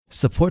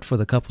Support for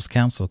the Couples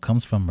Council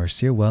comes from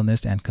Mercier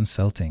Wellness and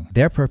Consulting.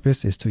 Their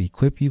purpose is to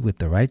equip you with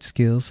the right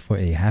skills for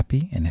a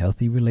happy and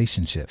healthy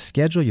relationship.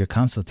 Schedule your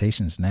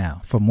consultations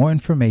now. For more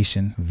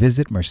information,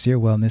 visit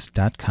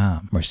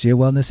mercierwellness.com. Mercier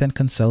Wellness and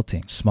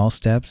Consulting. Small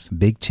steps,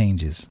 big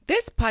changes.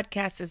 This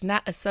podcast is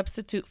not a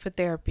substitute for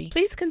therapy.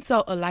 Please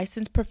consult a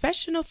licensed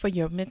professional for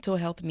your mental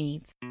health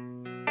needs.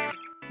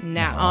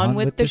 Now on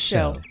with the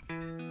show.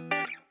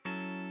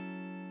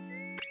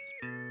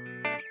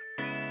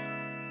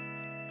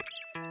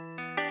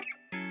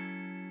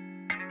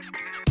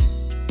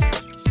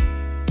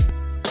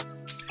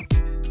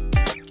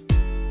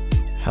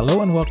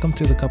 Hello and welcome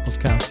to the Couples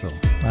Council.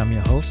 I'm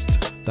your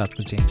host,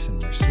 Dr. Jameson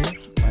Mercier,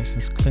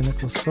 licensed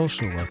clinical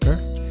social worker.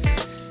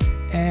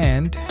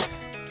 And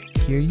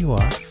here you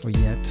are for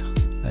yet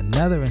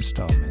another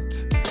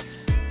installment.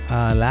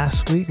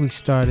 Last week we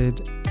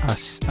started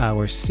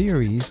our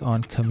series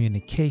on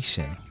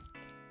communication.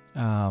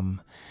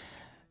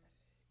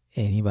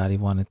 Anybody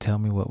want to tell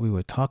me what we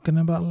were talking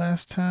about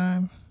last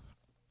time?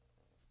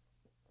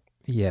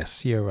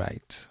 Yes, you're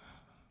right.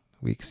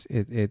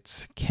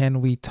 It's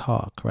can we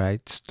talk,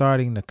 right?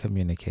 Starting the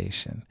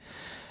communication.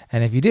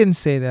 And if you didn't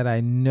say that,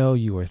 I know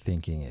you were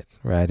thinking it,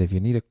 right? If you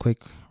need a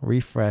quick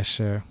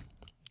refresher,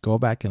 go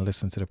back and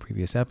listen to the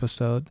previous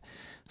episode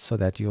so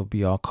that you'll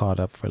be all caught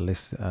up for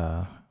this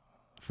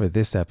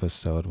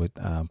episode with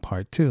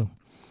part 2.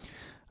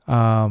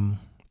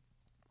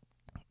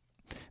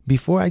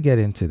 Before I get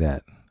into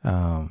that,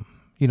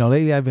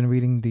 lately I've been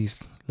reading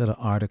these little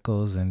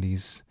articles and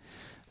these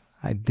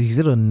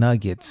little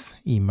nuggets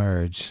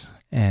emerge,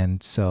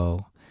 and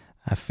so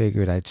I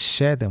figured I'd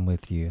share them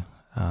with you.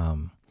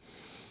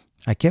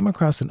 I came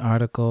across an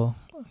article,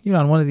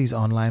 on one of these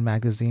online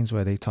magazines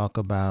where they talk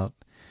about,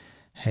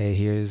 hey,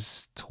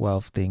 here's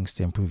 12 things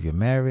to improve your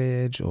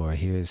marriage, or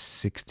here's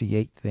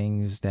 68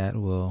 things that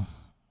will,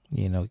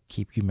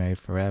 keep you married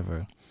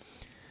forever.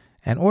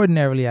 And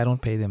ordinarily, I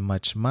don't pay them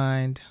much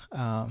mind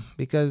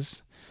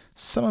because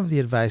some of the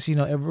advice,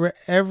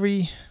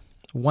 every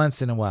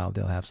once in a while,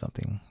 they'll have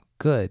something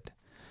good.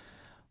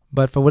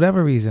 But for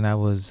whatever reason, I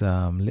was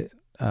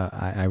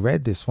I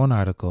read this one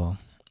article,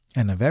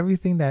 and of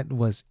everything that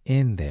was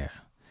in there,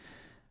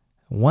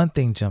 one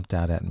thing jumped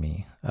out at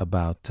me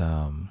about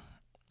a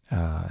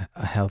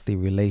healthy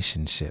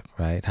relationship,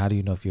 right? How do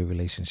you know if your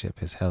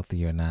relationship is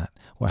healthy or not,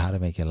 or how to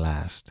make it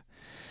last?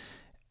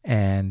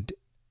 And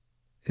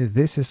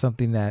this is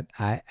something that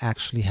I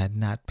actually had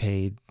not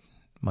paid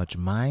much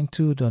mind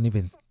to, doesn't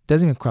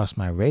even cross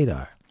my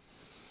radar.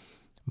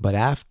 But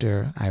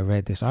after I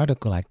read this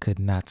article, I could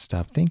not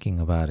stop thinking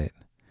about it.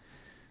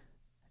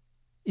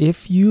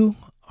 If you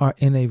are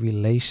in a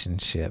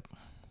relationship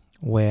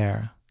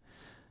where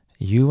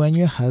you and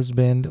your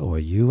husband, or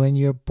you and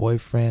your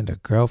boyfriend or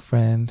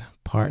girlfriend,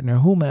 partner,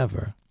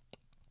 whomever,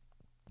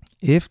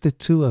 if the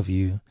two of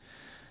you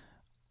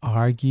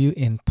argue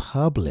in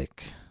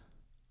public,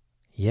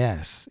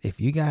 yes,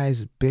 if you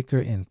guys bicker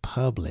in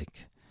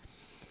public,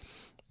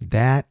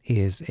 that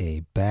is a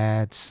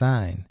bad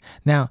sign.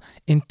 Now,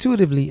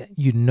 intuitively,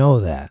 you know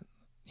that,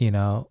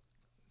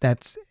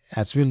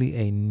 that's really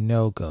a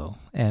no-go.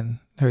 And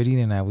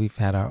Herdine and I, we've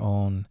had our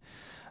own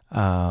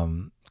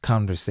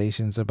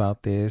conversations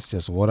about this.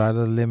 Just what are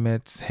the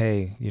limits?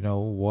 Hey,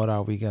 what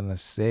are we going to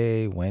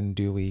say? When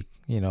do we,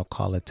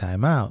 call a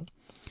timeout?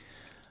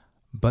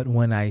 But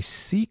when I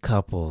see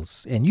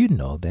couples, and you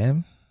know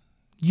them,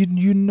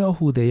 you know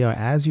who they are.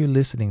 As you're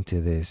listening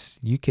to this,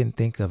 you can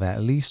think of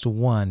at least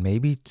one,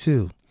 maybe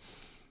two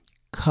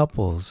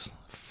couples,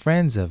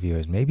 friends of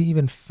yours, maybe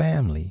even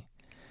family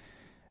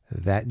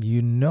that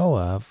you know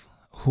of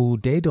who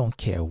they don't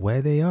care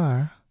where they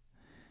are.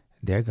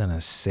 They're going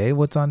to say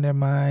what's on their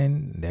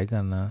mind. They're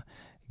going to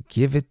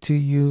give it to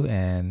you.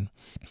 And,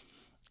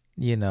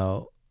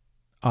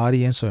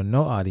 audience or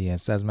no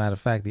audience, as a matter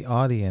of fact, the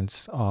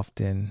audience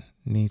often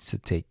needs to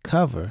take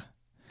cover.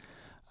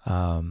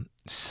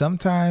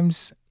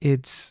 Sometimes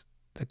it's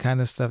the kind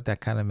of stuff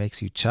that kind of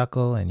makes you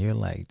chuckle and you're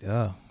like,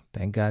 oh,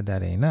 thank God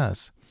that ain't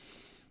us.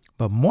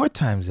 But more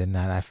times than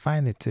not, I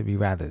find it to be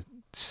rather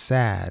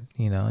sad,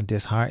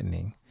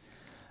 disheartening,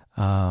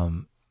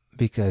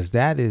 because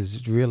that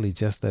is really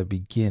just the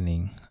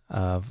beginning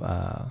of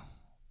a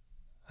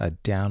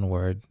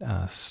downward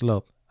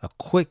slope, a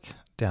quick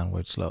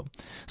downward slope.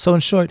 So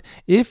in short,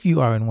 if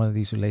you are in one of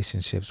these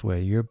relationships where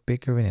you're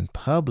bickering in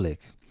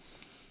public,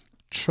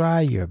 try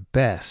your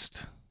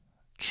best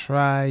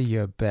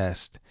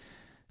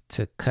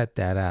to cut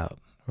that out,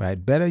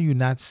 right? Better you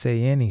not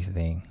say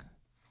anything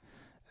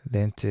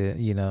than to,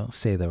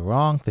 say the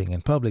wrong thing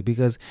in public,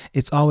 because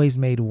it's always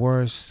made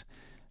worse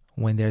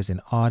when there's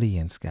an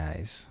audience,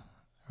 guys,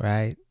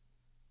 right?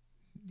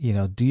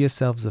 Do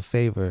yourselves a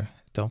favor.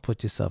 Don't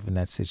put yourself in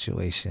that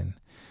situation.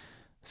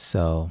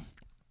 So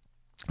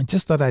I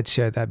just thought I'd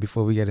share that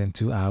before we get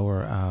into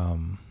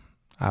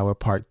our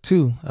part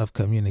 2 of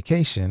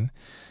communication.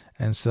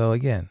 And so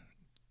again,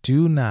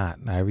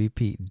 I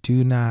repeat,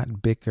 do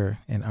not bicker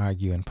and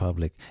argue in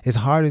public. It's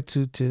harder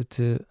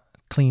to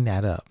clean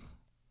that up.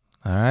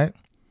 All right.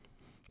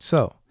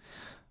 So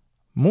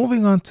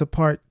Moving on to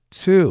part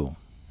 2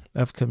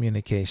 of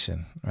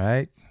communication,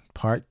 right?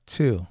 Part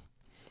 2.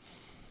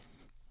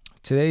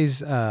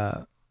 Today's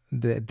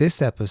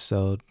this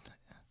episode,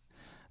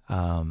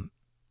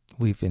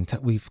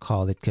 we've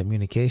called it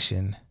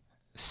communication.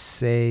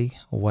 Say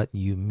what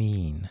you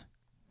mean.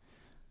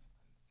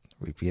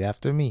 Repeat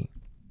after me.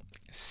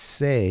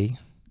 Say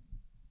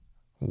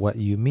what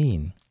you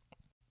mean.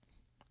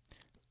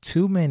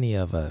 Too many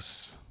of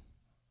us,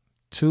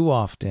 too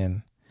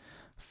often,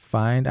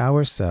 find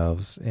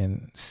ourselves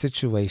in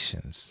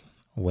situations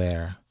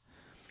where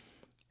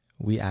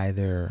we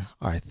either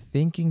are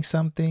thinking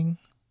something,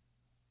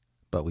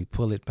 but we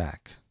pull it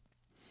back.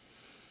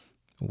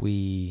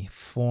 We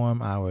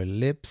form our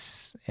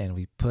lips and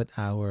we put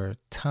our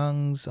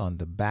tongues on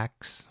the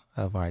backs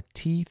of our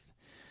teeth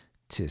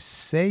to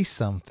say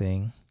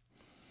something,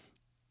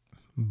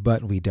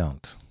 but we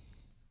don't.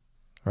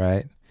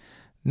 Right?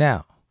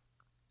 Now,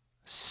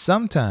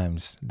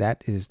 sometimes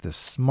that is the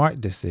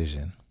smart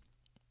decision.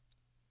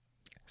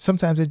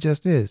 Sometimes it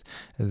just is.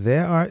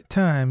 There are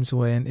times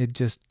when it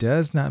just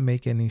does not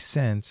make any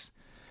sense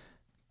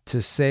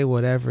to say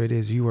whatever it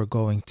is you are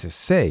going to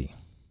say.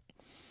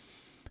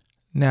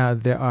 Now,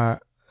 there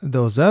are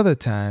those other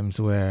times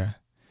where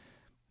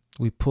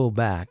we pull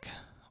back,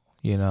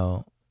 in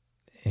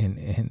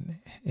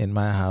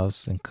my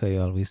house in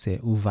Creole, we say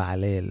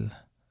uvalel,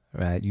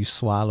 right? You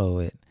swallow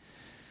it.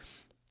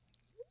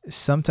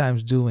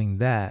 Sometimes doing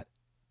that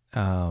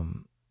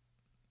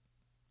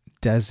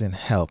doesn't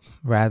help.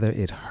 Rather,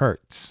 it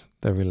hurts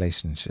the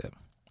relationship.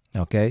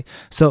 Okay?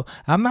 So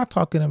I'm not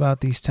talking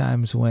about these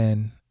times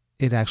when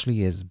it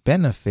actually is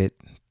benefit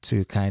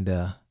to kind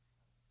of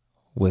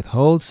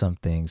withhold some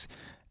things.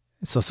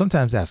 So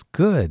sometimes that's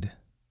good.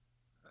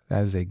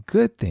 That is a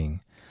good thing.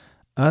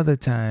 Other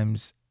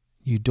times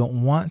you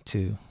don't want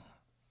to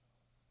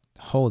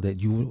hold it.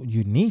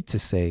 You need to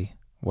say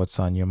what's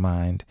on your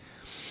mind.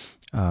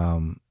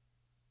 And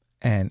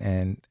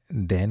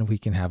then we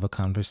can have a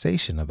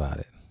conversation about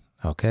it.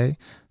 Okay?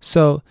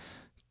 So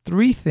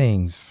 3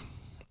 things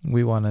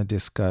we want to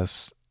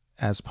discuss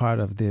as part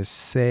of this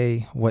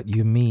Say What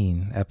You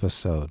Mean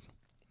episode.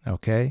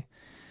 Okay?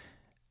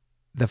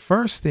 The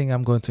first thing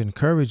I'm going to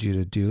encourage you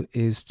to do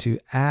is to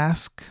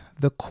ask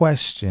the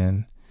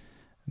question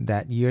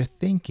that you're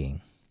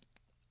thinking.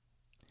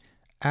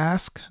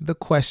 Ask the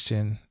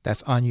question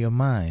that's on your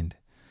mind.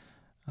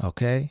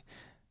 Okay?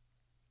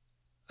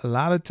 A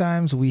lot of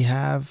times we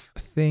have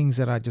things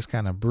that are just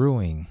kind of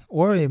brewing,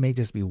 or it may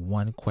just be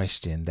one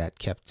question that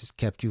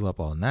kept you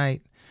up all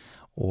night,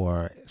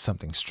 or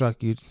something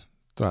struck you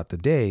throughout the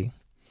day,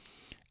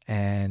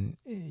 and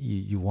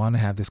you want to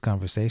have this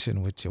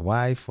conversation with your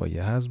wife or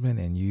your husband,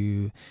 and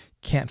you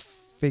can't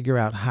figure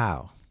out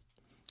how.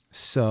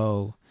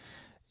 So,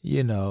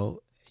 you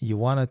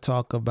want to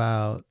talk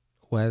about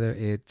whether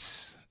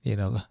it's,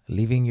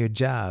 leaving your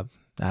job.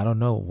 I don't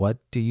know. What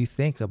do you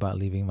think about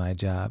leaving my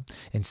job?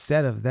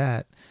 Instead of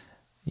that,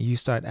 you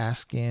start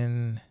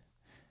asking,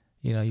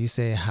 you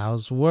say,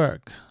 how's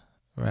work?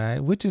 Right?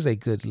 Which is a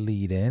good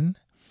lead in.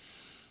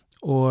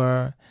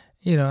 Or,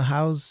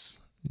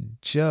 how's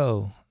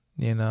Joe?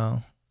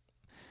 Joe,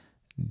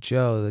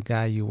 the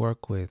guy you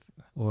work with.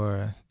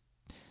 Or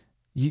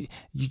you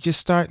just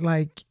start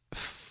like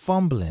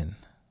fumbling.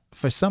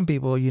 For some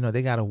people,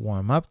 they got to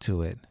warm up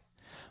to it.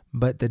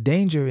 But the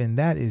danger in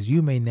that is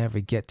you may never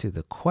get to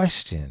the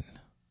question,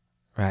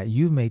 right?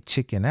 You may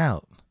chicken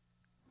out.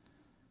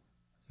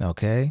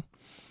 Okay?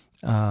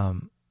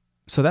 So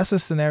that's a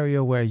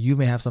scenario where you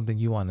may have something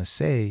you want to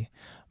say,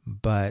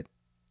 but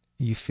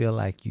you feel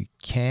like you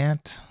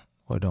can't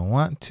or don't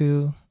want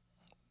to.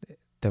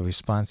 The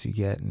response you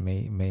get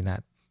may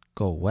not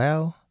go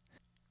well.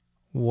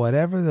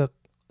 Whatever the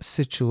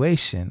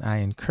situation, I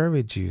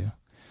encourage you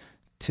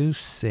to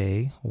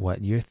say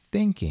what you're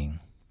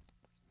thinking.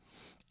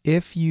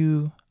 If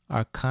you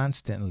are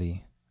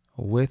constantly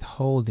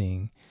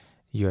withholding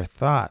your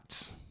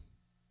thoughts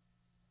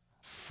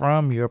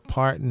from your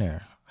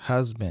partner,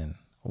 husband,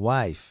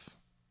 wife,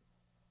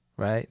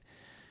 right?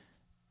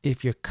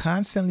 If you're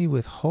constantly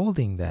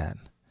withholding that,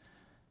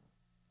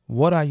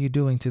 what are you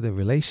doing to the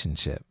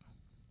relationship?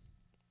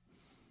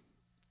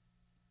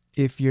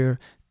 If you're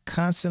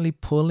constantly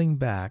pulling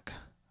back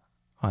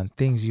on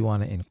things you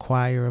want to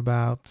inquire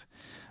about,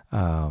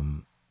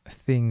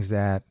 things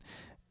that,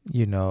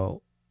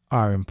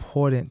 are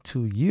important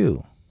to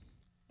you,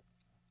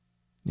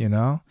 you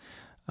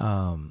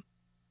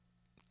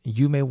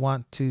may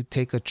want to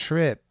take a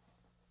trip,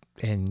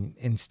 and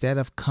instead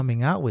of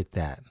coming out with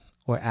that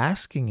or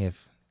asking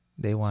if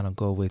they want to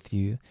go with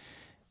you,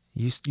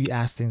 you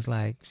ask things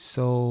like,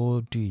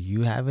 so do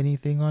you have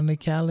anything on the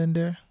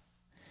calendar?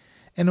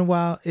 And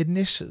while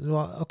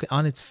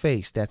on its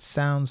face, that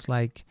sounds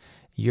like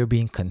you're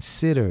being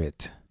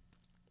considerate,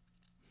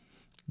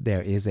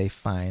 there is a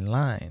fine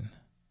line.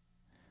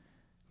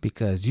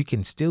 Because you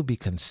can still be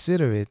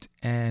considerate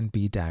and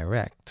be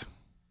direct.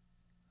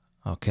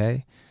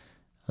 Okay?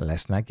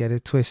 Let's not get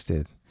it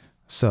twisted.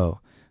 So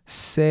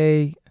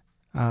say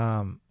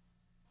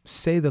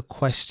the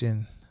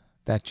question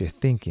that you're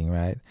thinking,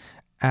 right?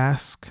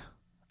 ask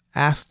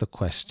the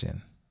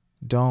question.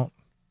 Don't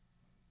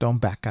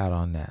back out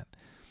on that.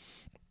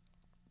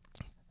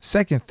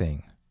 Second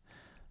thing,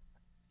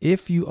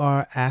 if you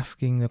are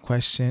asking the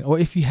question, or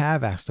if you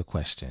have asked the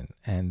question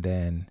and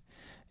then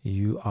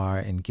you are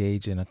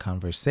engaged in a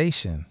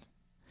conversation,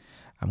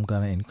 I'm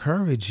going to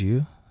encourage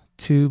you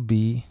to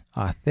be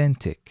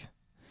authentic.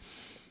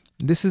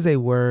 This is a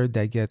word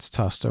that gets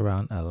tossed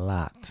around a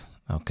lot,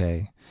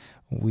 okay?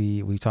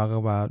 We talk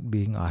about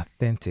being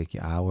authentic,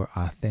 our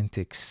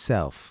authentic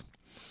self.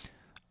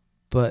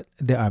 But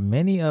there are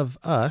many of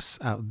us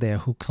out there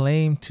who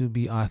claim to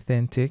be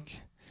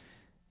authentic,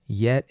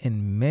 yet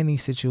in many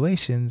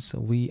situations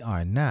we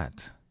are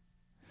not.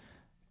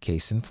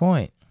 Case in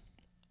point,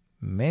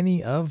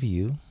 many of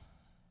you,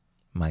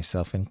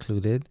 myself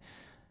included,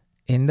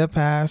 in the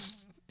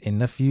past, in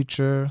the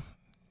future,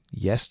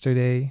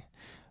 yesterday,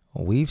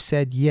 we've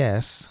said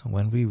yes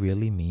when we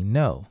really mean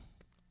no.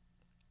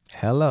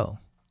 Hello.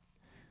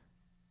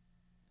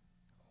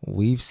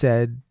 We've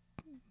said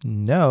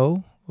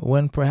no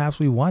when perhaps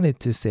we wanted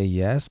to say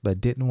yes,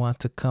 but didn't want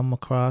to come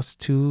across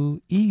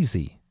too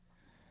easy.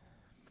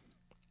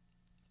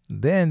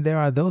 Then there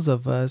are those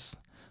of us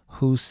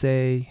who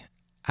say,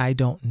 I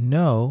don't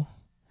know,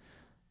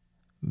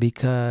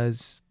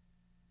 because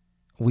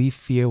we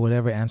fear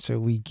whatever answer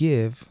we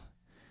give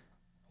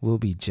will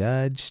be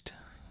judged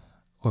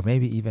or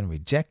maybe even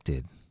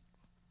rejected.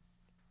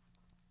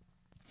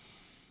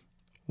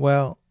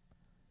 Well,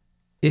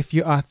 if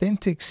your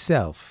authentic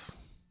self,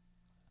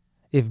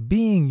 if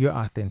being your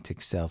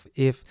authentic self,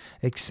 if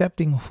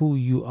accepting who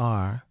you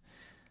are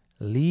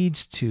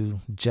leads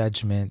to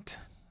judgment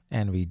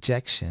and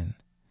rejection,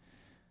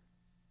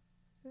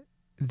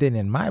 then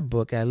in my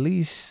book, at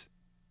least,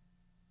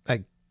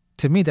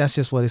 to me, that's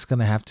just what it's going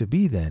to have to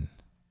be then.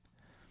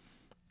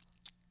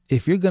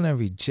 If you're going to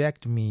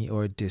reject me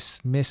or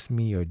dismiss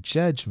me or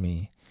judge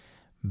me,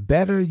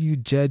 better you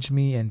judge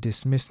me and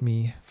dismiss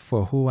me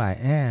for who I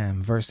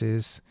am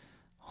versus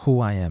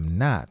who I am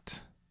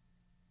not.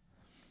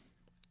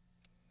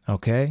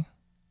 Okay?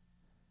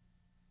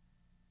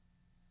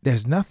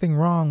 There's nothing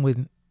wrong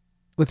with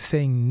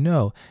saying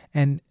no.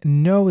 And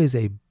no is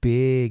a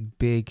big,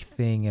 big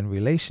thing in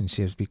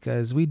relationships,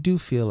 because we do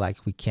feel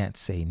like we can't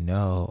say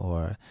no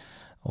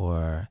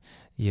or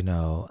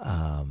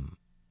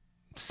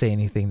say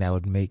anything that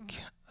would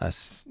make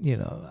us,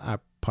 our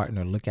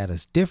partner look at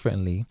us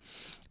differently,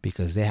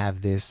 because they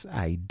have this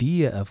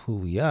idea of who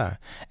we are.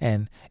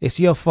 And it's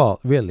your fault,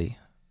 really.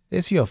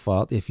 It's your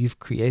fault if you've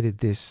created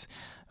this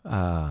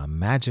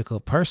magical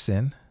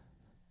person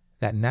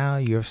that now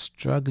you're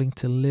struggling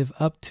to live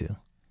up to.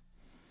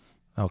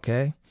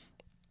 Okay?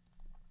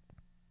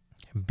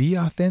 Be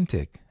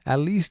authentic. At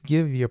least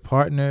give your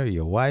partner,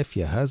 your wife,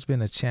 your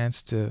husband a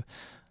chance to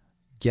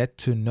get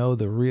to know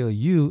the real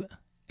you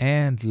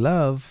and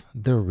love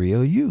the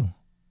real you.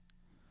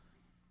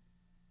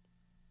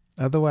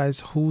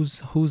 Otherwise,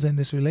 who's in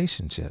this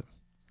relationship?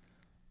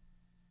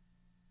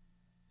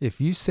 If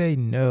you say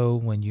no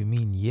when you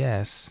mean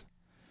yes,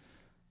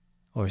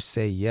 or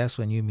say yes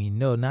when you mean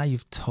no, now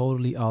you've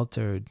totally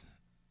altered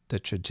the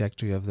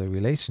trajectory of the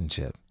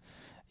relationship.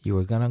 You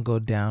were going to go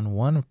down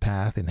one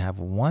path and have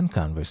one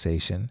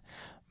conversation,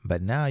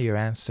 but now your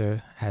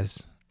answer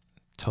has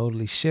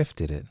totally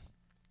shifted it.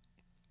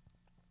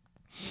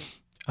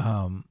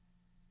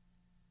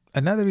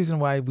 Another reason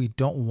why we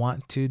don't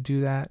want to do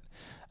that,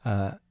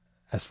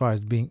 as far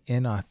as being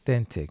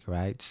inauthentic,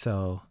 right?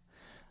 So,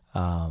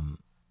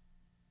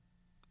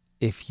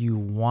 if you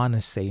want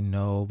to say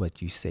no,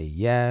 but you say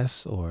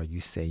yes, or you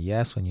say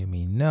yes when you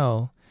mean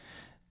no,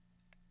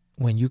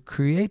 when you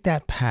create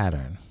that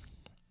pattern,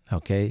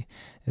 okay,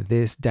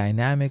 this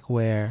dynamic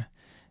where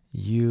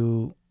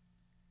you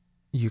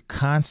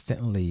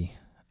constantly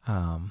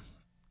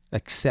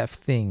accept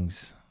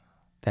things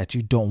that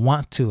you don't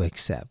want to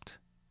accept,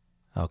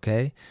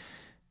 okay?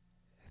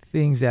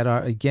 Things that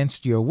are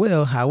against your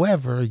will.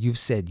 However, you've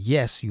said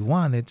yes, you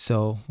want it,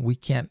 so we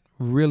can't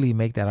really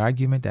make that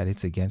argument that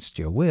it's against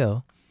your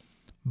will,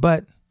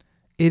 but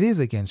it is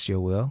against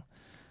your will.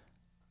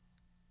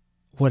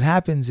 What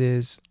happens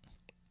is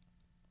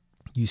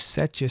you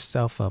set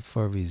yourself up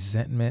for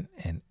resentment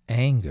and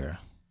anger.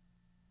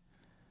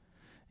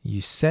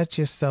 You set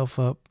yourself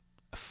up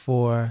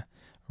for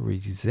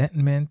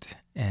resentment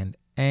and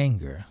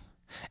anger.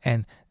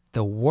 And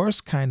the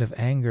worst kind of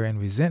anger and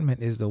resentment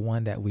is the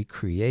one that we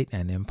create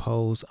and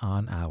impose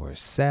on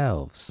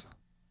ourselves.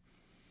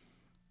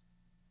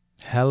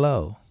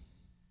 Hello.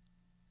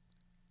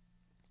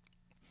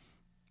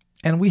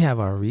 And we have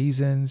our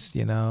reasons,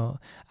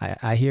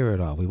 I hear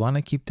it all. We want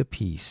to keep the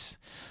peace.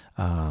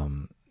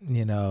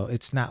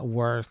 It's not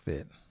worth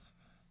it.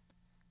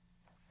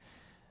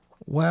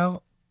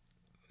 Well,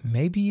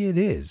 maybe it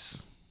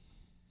is.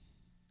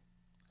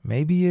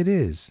 Maybe it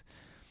is.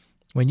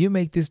 When you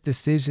make this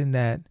decision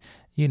that,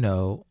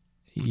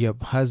 your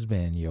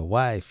husband, your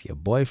wife, your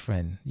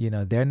boyfriend,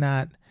 they're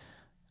not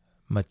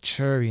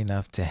mature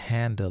enough to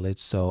handle it,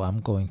 so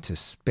I'm going to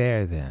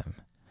spare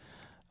them.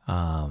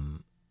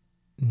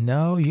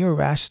 No, you're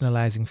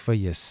rationalizing for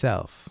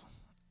yourself.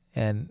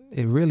 And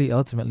it really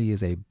ultimately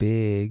is a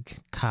big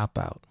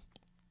cop-out,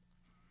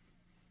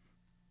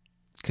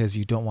 because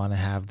you don't want to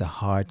have the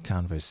hard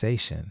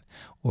conversation,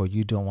 or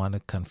you don't want to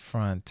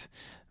confront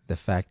the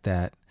fact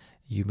that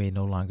you may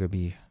no longer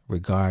be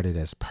regarded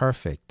as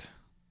perfect.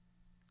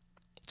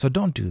 So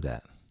don't do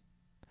that.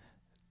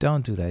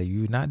 Don't do that.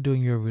 You're not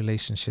doing your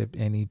relationship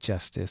any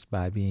justice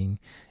by being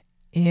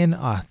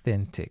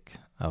inauthentic,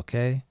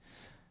 okay?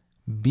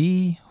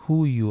 Be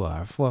who you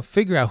are. Well,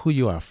 figure out who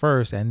you are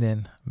first and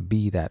then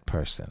be that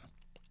person.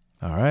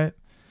 All right?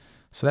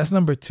 So that's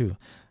number 2.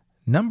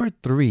 Number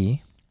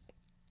 3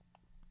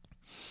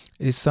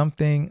 is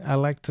something I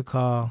like to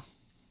call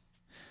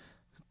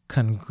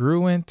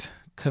congruent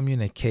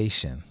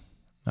communication.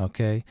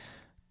 Okay?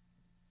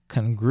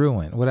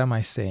 Congruent. What am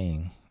I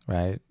saying,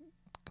 right?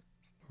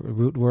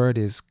 Root word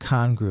is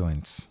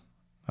congruence.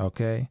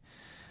 Okay?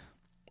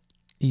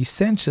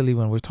 Essentially,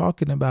 when we're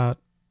talking about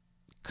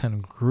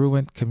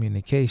congruent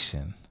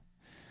communication,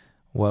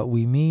 what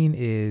we mean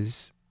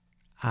is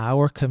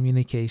our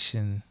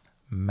communication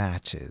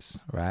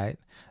matches, right?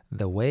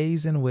 The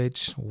ways in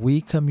which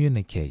we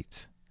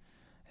communicate,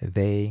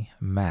 they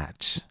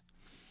match.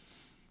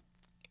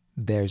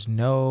 There's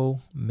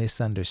no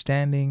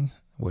misunderstanding.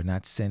 We're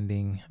not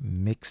sending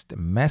mixed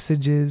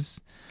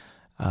messages.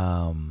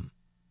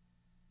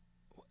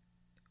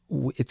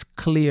 It's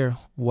clear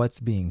what's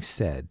being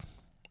said.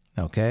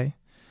 Okay?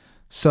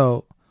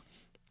 So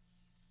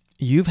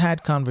you've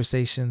had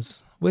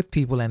conversations with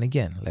people, and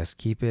again, let's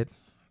keep it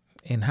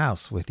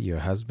in-house with your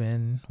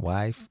husband,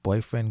 wife,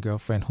 boyfriend,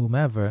 girlfriend,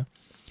 whomever,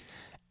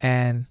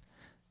 and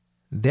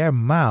their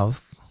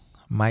mouth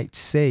might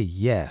say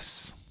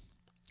yes,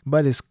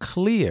 but it's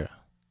clear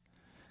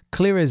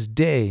as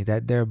day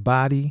that their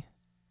body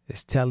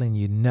is telling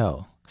you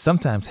no,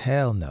 sometimes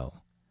hell no.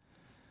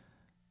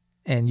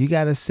 And you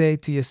got to say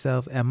to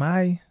yourself, am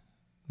I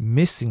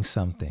missing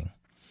something?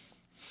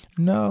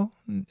 No,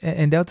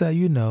 and they'll tell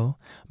you no,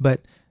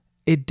 but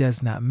it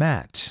does not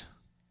match,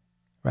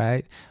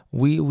 right?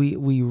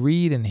 We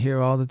read and hear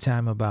all the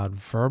time about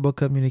verbal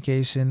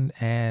communication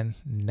and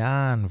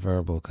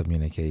nonverbal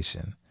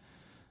communication,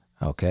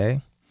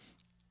 okay?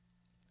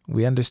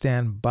 We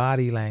understand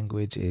body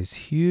language is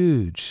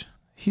huge,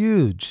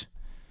 huge.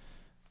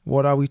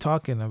 What are we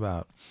talking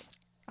about?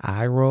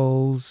 Eye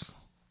rolls,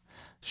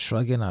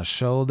 shrugging our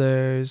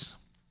shoulders.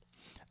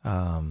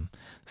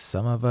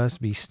 Some of us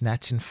be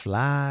snatching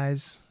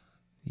flies.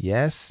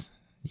 Yes,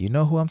 you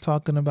know who I'm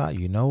talking about.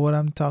 You know what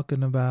I'm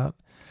talking about.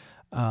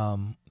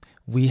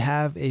 We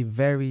have a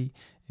very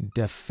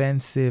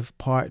defensive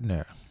we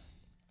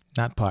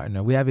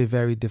have a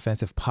very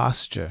defensive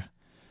posture,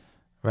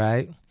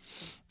 right?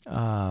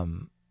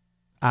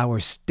 Our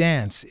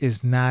stance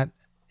is not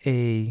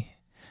a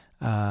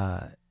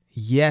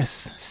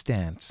yes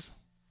stance.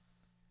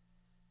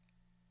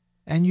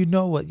 And you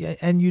know what?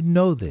 And you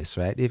know this,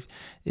 right?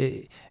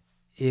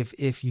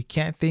 If you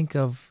can't think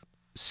of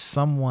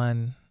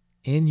someone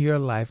in your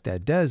life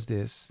that does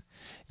this,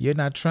 you're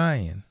not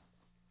trying.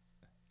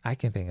 I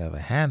can think of a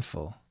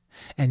handful.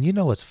 And you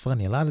know what's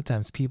funny? A lot of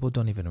times people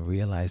don't even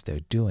realize they're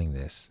doing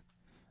this.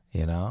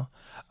 You know,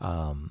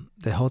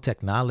 the whole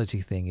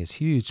technology thing is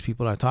huge.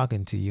 People are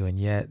talking to you, and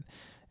yet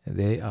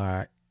they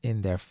are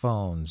in their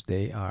phones.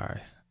 They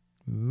are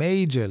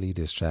majorly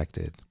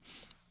distracted.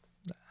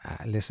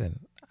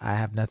 Listen, I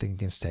have nothing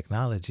against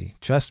technology.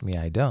 Trust me,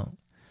 I don't.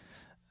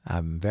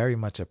 I'm very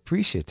much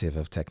appreciative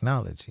of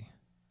technology,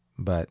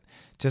 but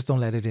just don't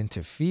let it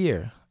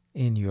interfere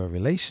in your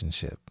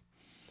relationship.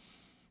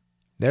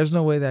 There's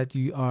no way that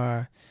you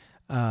are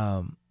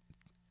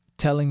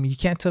telling me, you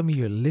can't tell me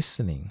you're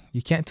listening.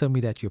 You can't tell me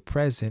that you're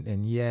present,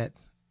 and yet,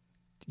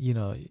 you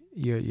know,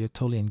 you're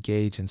totally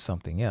engaged in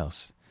something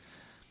else.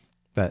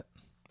 But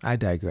I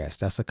digress.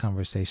 That's a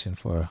conversation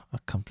for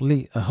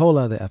a whole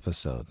other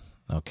episode.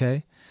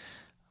 Okay.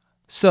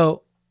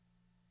 So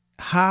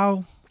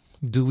how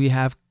do we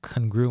have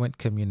congruent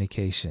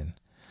communication?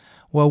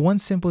 Well, one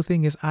simple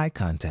thing is eye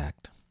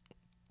contact.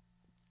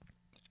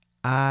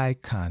 Eye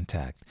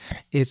contact.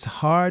 It's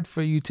hard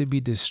for you to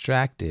be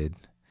distracted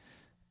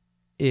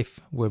if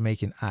we're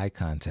making eye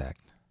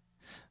contact.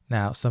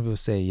 Now, some people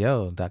say,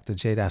 yo, Dr.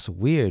 J, that's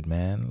weird,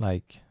 man.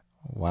 Like,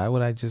 why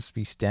would I just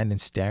be standing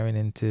staring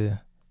into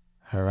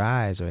her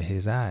eyes or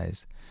his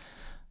eyes?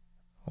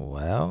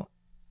 Well,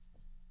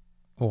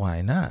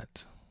 why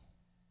not?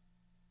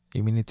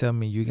 You mean to tell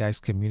me you guys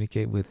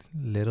communicate with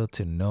little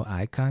to no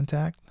eye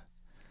contact?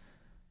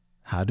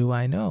 How do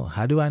I know?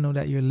 How do I know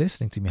that you're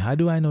listening to me? How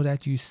do I know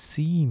that you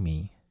see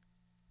me?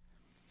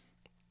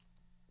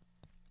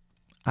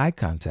 Eye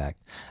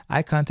contact.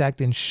 Eye contact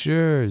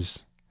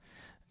ensures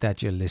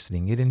that you're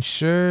listening. It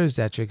ensures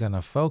that you're going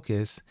to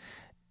focus.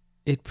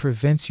 It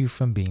prevents you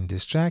from being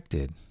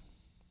distracted.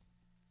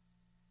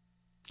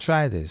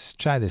 Try this.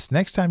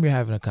 Next time you're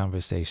having a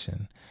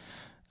conversation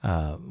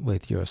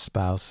with your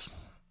spouse,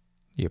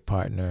 your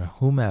partner,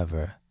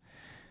 whomever,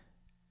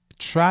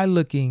 try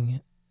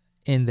looking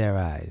in their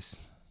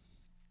eyes.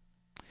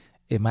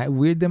 It might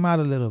weird them out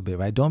a little bit,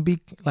 right? Don't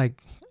be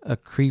like a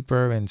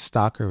creeper and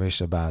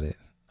stalkerish about it,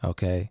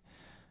 okay?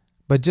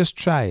 But just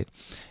try it.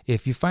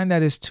 If you find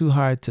that it's too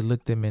hard to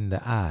look them in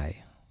the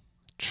eye,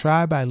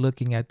 try by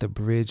looking at the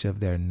bridge of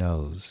their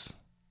nose.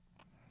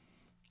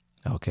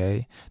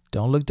 Okay?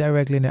 Don't look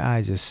directly in their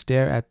eyes. Just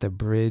stare at the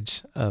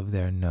bridge of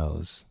their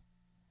nose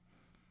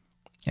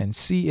and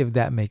see if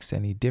that makes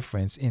any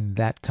difference in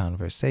that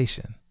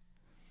conversation.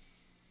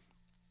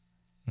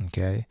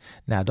 Okay?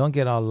 Now, don't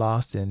get all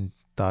lost in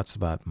thoughts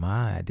about,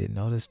 I didn't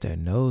notice their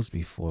nose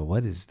before.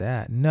 What is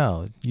that?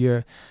 No,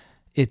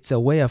 it's a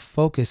way of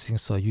focusing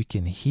so you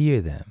can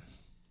hear them.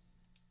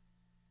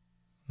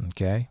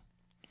 Okay?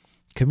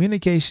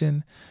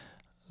 Communication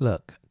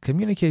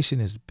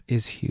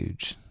is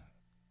huge.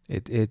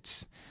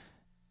 It's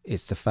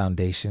the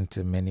foundation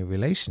to many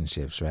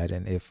relationships, right?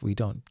 And if we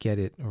don't get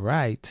it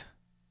right,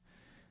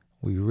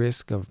 we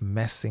risk of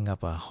messing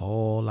up a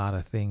whole lot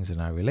of things in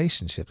our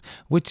relationships,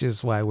 which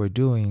is why we're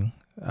doing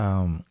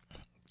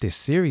this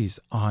series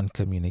on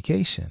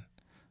communication.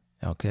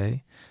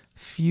 Okay?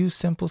 Few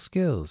simple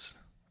skills,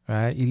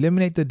 right?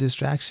 Eliminate the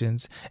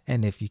distractions.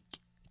 And if you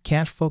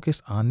can't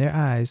focus on their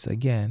eyes,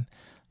 again,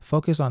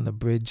 focus on the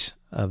bridge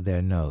of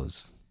their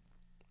nose.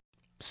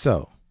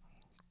 So,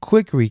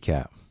 quick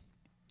recap,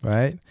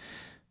 right?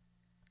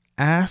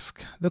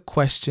 Ask the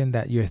question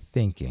that you're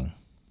thinking.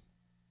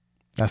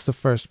 That's the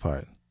first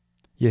part.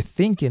 You're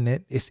thinking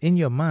it. It's in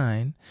your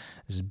mind.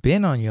 It's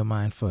been on your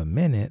mind for a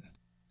minute.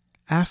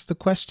 Ask the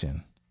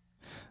question.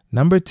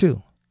 Number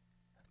 2,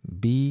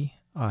 be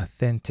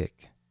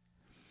authentic.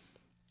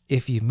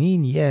 If you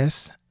mean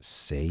yes,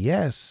 say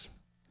yes.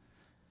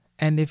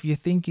 And if you're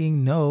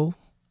thinking no,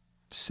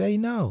 say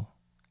no.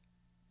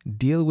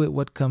 Deal with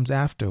what comes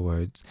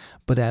afterwards,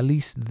 but at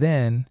least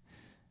then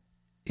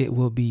it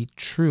will be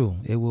true.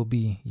 It will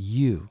be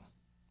you.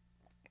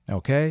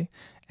 Okay?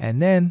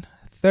 And then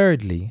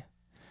thirdly,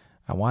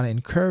 I want to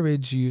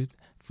encourage you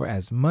for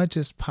as much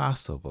as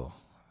possible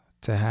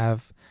to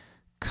have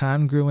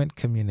congruent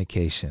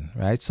communication,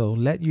 right? So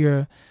let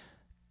your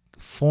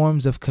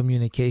forms of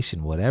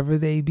communication, whatever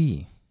they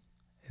be,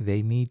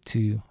 they need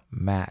to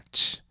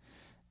match.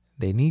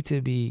 They need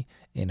to be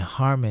in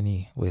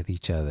harmony with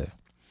each other.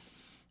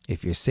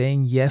 If you're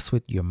saying yes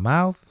with your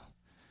mouth,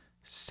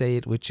 say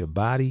it with your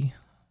body,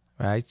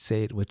 right?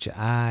 Say it with your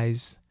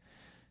eyes.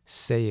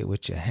 Say it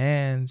with your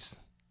hands.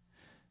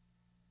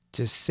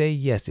 Just say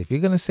yes. If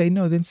you're going to say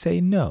no, then say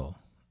no,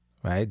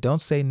 right?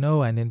 Don't say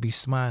no and then be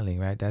smiling,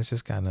 right? That's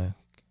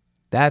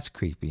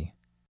creepy.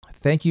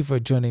 Thank you for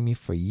joining me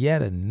for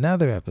yet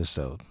another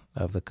episode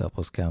of the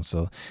Couples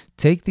Council.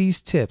 Take these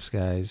tips,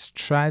 guys,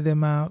 try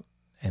them out,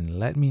 and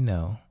let me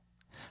know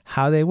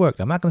how they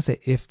worked. I'm not going to say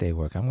if they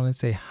work. I'm going to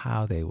say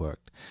how they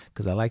worked,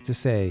 because I like to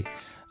say,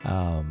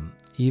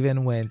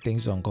 even when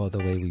things don't go the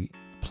way we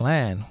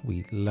plan,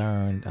 we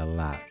learn a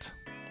lot.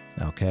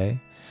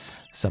 Okay?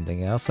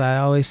 Something else I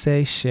always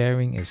say,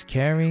 sharing is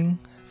caring.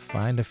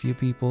 Find a few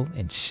people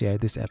and share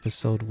this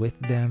episode with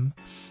them.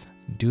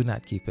 Do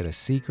not keep it a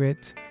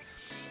secret.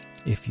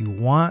 If you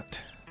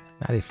want,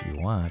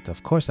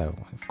 of course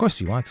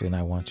you want to, and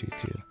I want you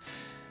to.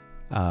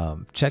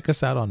 Check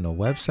us out on the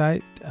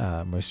website,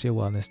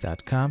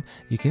 mercierwellness.com.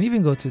 You can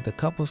even go to the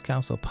Couples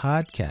Council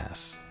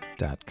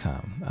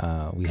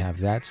podcast.com. We have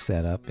that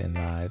set up and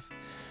live.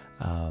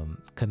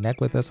 Connect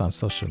with us on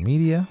social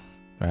media,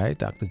 right?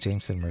 Dr.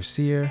 Jameson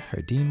Mercier,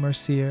 Herdine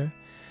Mercier.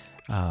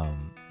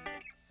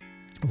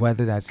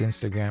 Whether that's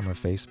Instagram or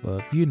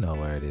Facebook, you know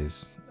where it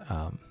is.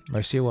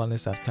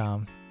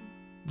 mercierwellness.com,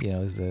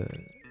 is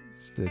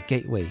the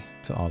gateway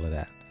to all of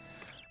that.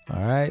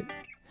 All right.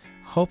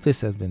 Hope this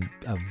has been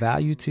of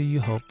value to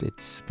you. Hope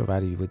it's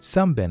provided you with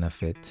some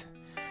benefit.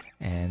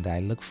 And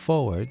I look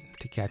forward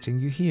to catching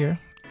you here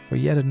for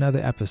yet another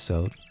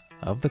episode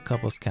of the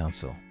Couples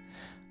Council.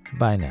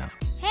 Bye now.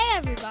 Hey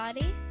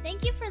everybody.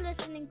 Thank you for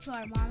listening to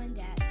our mom and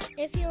dad.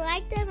 If you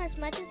like them as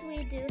much as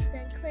we do,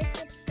 then click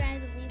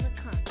subscribe and leave a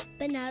comment.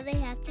 But now they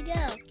have to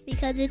go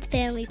because it's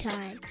family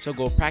time. So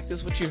go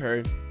practice what you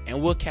heard,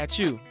 and we'll catch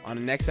you on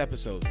the next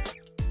episode.